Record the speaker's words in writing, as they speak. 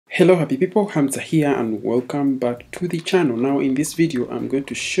Hello happy people, Hamza here and welcome back to the channel. Now in this video I'm going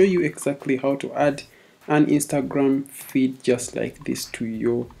to show you exactly how to add an Instagram feed just like this to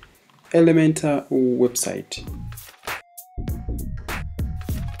your Elementor website.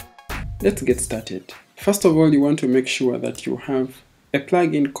 Let's get started. First of all, you want to make sure that you have a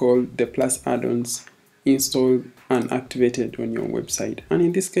plugin called the Plus Addons installed and activated on your website. And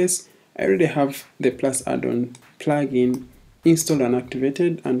in this case, I already have the Plus Addon plugin installed and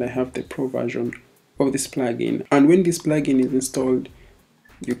activated, and I have the pro version of this plugin. And when this plugin is installed,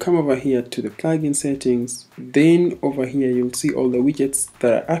 you come over here to the plugin settings, then over here you'll see all the widgets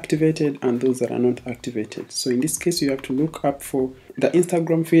that are activated and those that are not activated. So in this case, you have to look up for the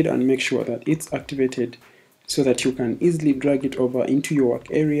Instagram feed and make sure that it's activated so that you can easily drag it over into your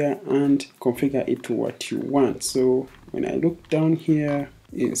work area and configure it to what you want. So when I look down here,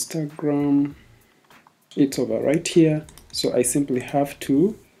 Instagram, it's over right here. So I simply have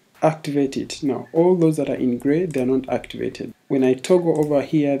to activate it. Now all those that are in gray, they're not activated. When I toggle over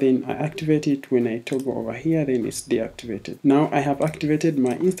here, then I activate it. When I toggle over here, then it's deactivated. Now I have activated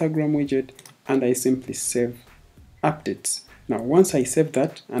my Instagram widget and I simply save updates. Now once I save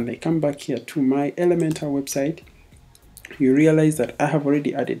that and I come back here to my Elementor website, you realize that I have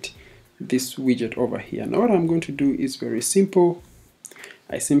already added this widget over here. Now what I'm going to do is very simple.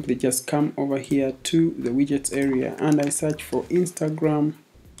 I simply just come over here to the widgets area and I search for Instagram.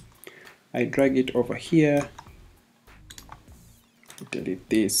 I drag it over here, delete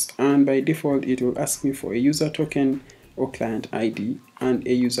this, and by default it will ask me for a user token or client ID and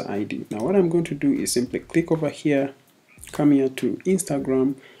a user ID. Now what I'm going to do is simply click over here, come here to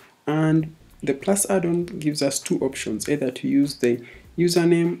Instagram, and the Plus add-on gives us two options, either to use the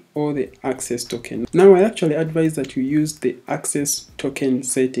username or the access token. Now I actually advise that you use the access token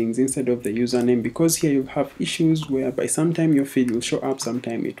settings instead of the username, because here you'll have issues whereby sometime your feed will show up,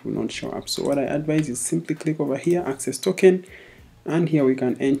 sometime it will not show up. So what I advise is simply click over here, access token, and here we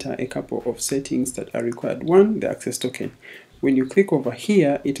can enter a couple of settings that are required. One, the access token. When you click over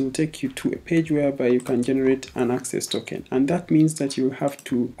here, it will take you to a page whereby you can generate an access token, and that means that you have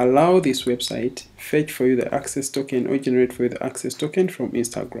to allow this website fetch for you the access token or generate for you the access token from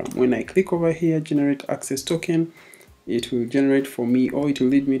Instagram. When I click over here, generate access token, it will generate for me, or it will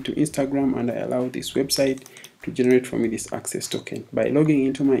lead me to Instagram, and I allow this website to generate for me this access token by logging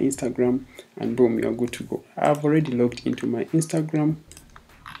into my Instagram, and boom, you're good to go. I've already logged into my Instagram,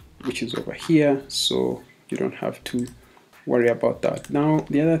 which is over here, so you don't have to worry about that. Now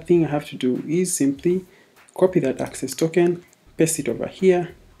the other thing I have to do is simply copy that access token, paste it over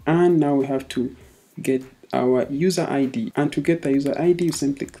here, and now we have to get our user ID. And to get the user ID, you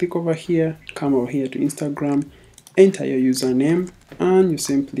simply click over here, come over here to Instagram, enter your username, and you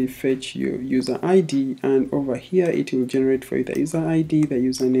simply fetch your user ID, and over here it will generate for you the user ID, the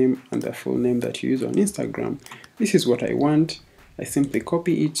username, and the full name that you use on Instagram. This is what I want. I simply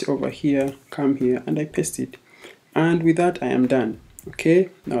copy it over here, come here, and I paste it. And with that, I am done. Okay,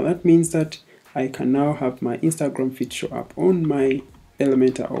 now that means that I can now have my Instagram feed show up on my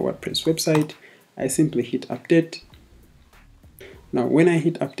Elementor or WordPress website. I simply hit update. Now when I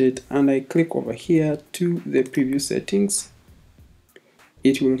hit update and I click over here to the preview settings,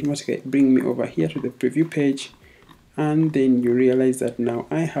 it will automatically bring me over here to the preview page, and then you realize that now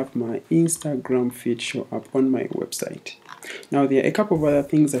I have my Instagram feed show up on my website. Now there are a couple of other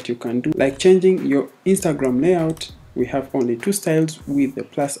things that you can do, like changing your Instagram layout. We have only two styles with the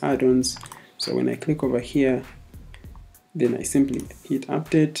Plus add-ons. So when I click over here, then I simply hit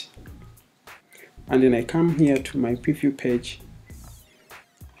update, and then I come here to my preview page.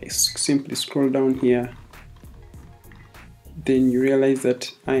 I simply scroll down here, then you realize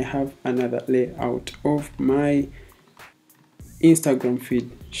that I have another layout of my Instagram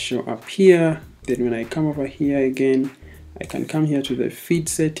feed show up here. Then when I come over here again, I can come here to the feed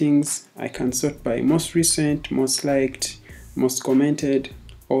settings. I can sort by most recent, most liked, most commented,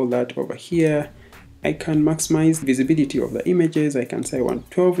 all that over here. I can maximize visibility of the images. I can say I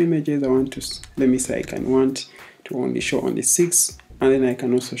want 12 images. I want to, let me say I want to only show only 6. And then I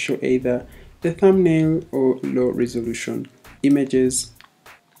can also show either the thumbnail or low resolution images.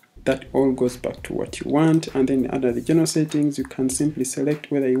 That all goes back to what you want. And then under the general settings, you can simply select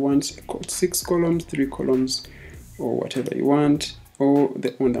whether you want 6 columns, 3 columns, or whatever you want. Or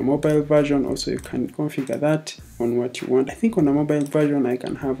on the mobile version also you can configure that on what you want. I think on the mobile version I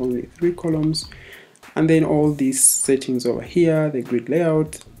can have only 3 columns. And then all these settings over here, the grid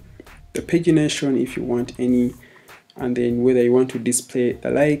layout, the pagination if you want any, and then whether you want to display the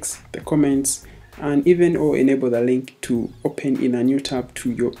likes, the comments, and even or enable the link to open in a new tab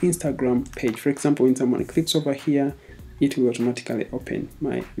to your Instagram page. For example, when someone clicks over here, it will automatically open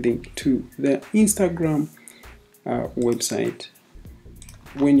my link to the Instagram website.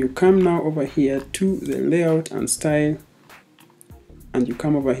 When you come now over here to the layout and style, and you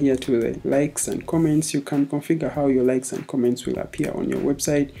come over here to the likes and comments, you can configure how your likes and comments will appear on your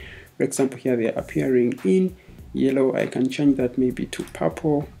website. For example, here they are appearing in yellow. I can change that maybe to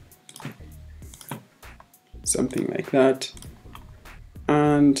purple, something like that.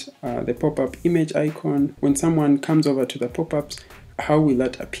 And the pop-up image icon, when someone comes over to the pop-ups, how will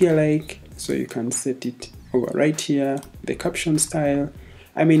that appear like? So you can set it over right here. The caption style,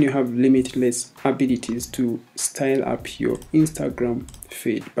 I mean, you have limitless abilities to style up your Instagram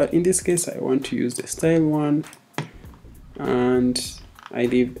feed, but in this case I want to use the style one, and I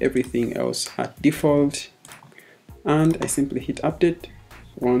leave everything else at default, and I simply hit update.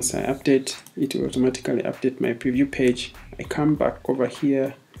 Once I update, it will automatically update my preview page. I come back over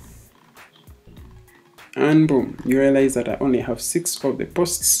here, and boom, you realize that I only have 6 of the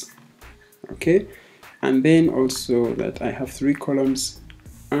posts. Okay, and then also that I have 3 columns,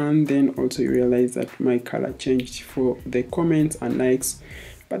 and then also you realize that my color changed for the comments and likes,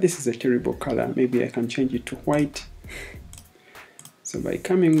 but this is a terrible color. Maybe I can change it to white. So by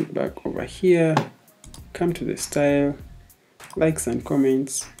coming back over here, come to the style, likes and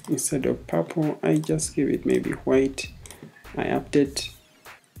comments, instead of purple, I just give it maybe white. I update,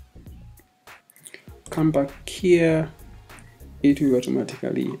 come back here, it will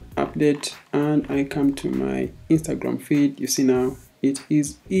automatically update, and I come to my Instagram feed. You see now it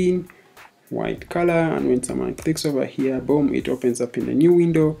is in white color, and when someone clicks over here, boom, it opens up in a new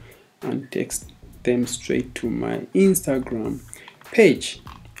window and takes them straight to my Instagram page.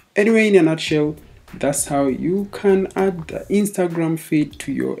 Anyway, in a nutshell, that's how you can add the Instagram feed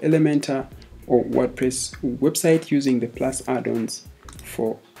to your Elementor or WordPress website using the Plus add-ons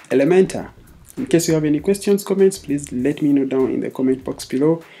for Elementor. In case you have any questions, comments, please let me know down in the comment box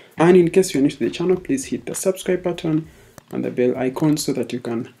below. And in case you're new to the channel, please hit the subscribe button and the bell icon so that you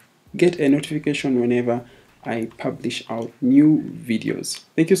can get a notification whenever I publish out new videos.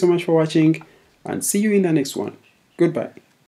 Thank you so much for watching, and see you in the next one. Goodbye.